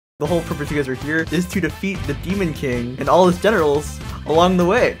The whole purpose you guys are here is to defeat the Demon King and all his generals along the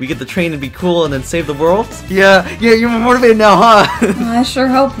way. We get to train and be cool and then save the world? Yeah, you're motivated now, huh? I sure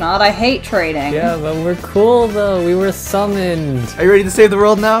hope not. I hate trading. Yeah, but we're cool though. We were summoned. Are you ready to save the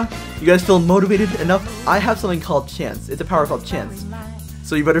world now? You guys feel motivated enough? I have something called chance. It's a power called chance.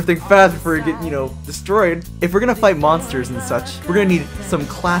 So you better think fast before you get, destroyed. If we're gonna fight monsters and such, we're gonna need some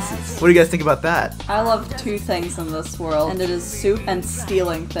classes. What do you guys think about that? I love two things in this world, and it is soup and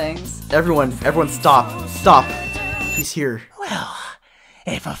stealing things. Everyone stop. Stop. He's here. Well,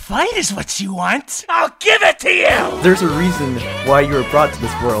 if a fight is what you want, I'll give it to you! There's a reason why you were brought to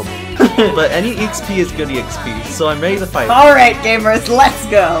this world. But any XP is good EXP, so I'm ready to fight. Alright, gamers, let's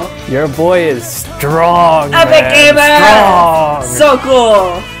go! Your boy is strong, Epic gamer! Strong! So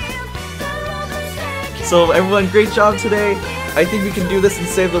cool! So everyone, great job today. I think we can do this and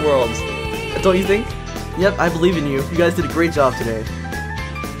save the world. Don't you think? Yep, I believe in you. You guys did a great job today.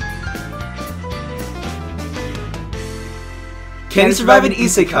 Can you survive an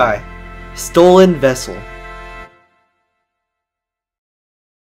Isekai? Stolen vessel.